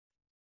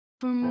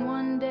From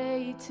one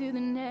day to the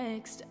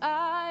next,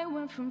 I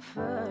went from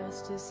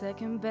first to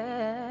second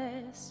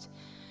best.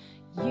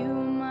 You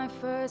my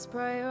first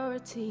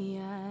priority,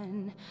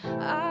 and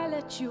I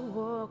let you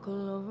walk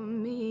all over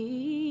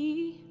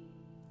me.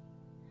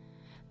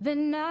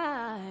 Then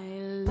I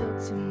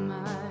looked to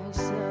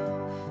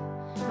myself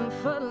and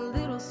felt a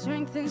little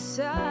strength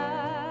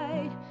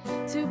inside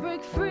to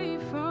break free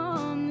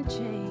from the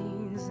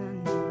chains I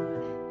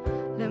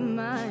knew. Let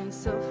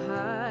myself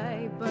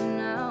hide, but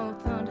now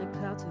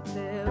thunderclouds are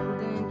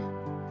building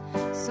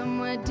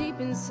somewhere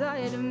deep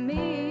inside of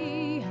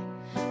me.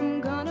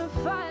 I'm gonna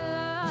fight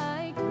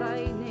like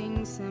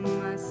lightning, set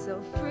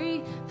myself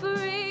free,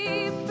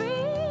 free,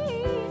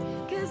 free.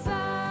 'Cause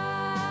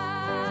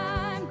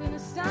I'm gonna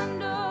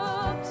stand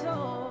up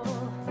tall,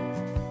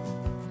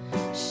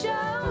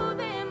 show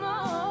them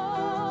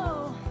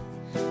all,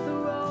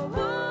 throw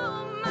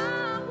all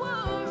my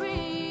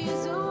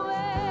worries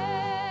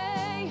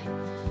away.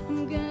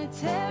 I'm gonna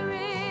tear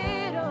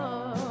it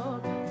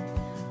up,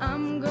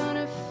 I'm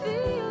gonna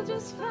feel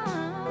just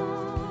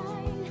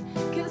fine.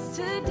 'Cause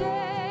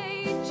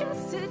today,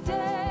 just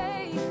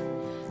today,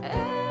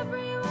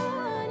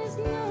 everyone is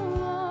no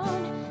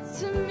one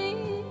to me.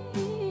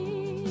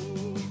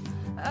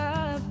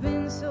 I've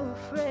been so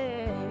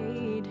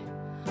afraid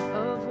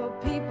of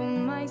what people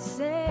might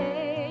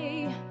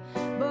say,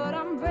 but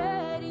I'm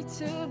ready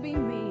to be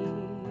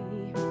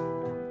me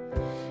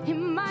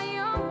in my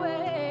own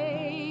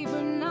way.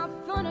 But now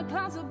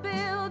thunderclouds are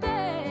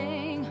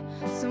building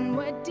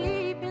somewhere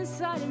deep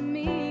inside of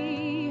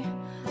me.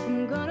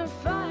 I'm gonna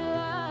fight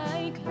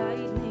like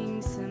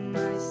lightning, set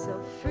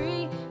myself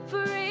free,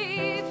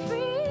 free,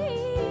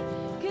 free.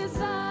 'Cause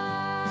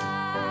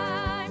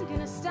I'm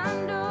gonna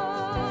stand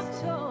up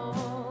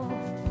tall,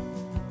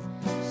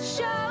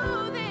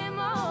 show them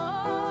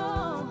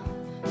all,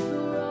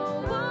 throw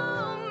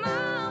all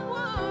my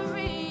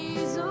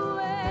worries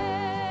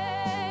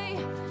away.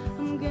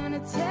 I'm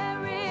gonna tear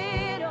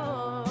it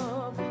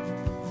up,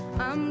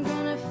 I'm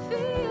gonna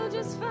feel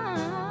just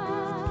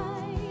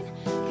fine.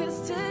 'Cause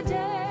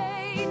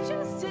today,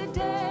 just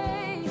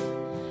today,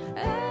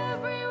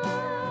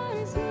 everyone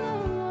is no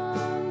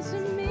one to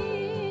me.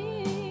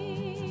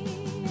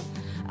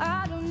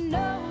 I don't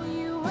know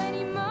you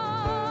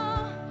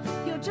anymore,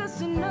 you're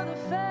just another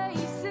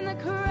face in the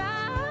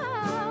crowd.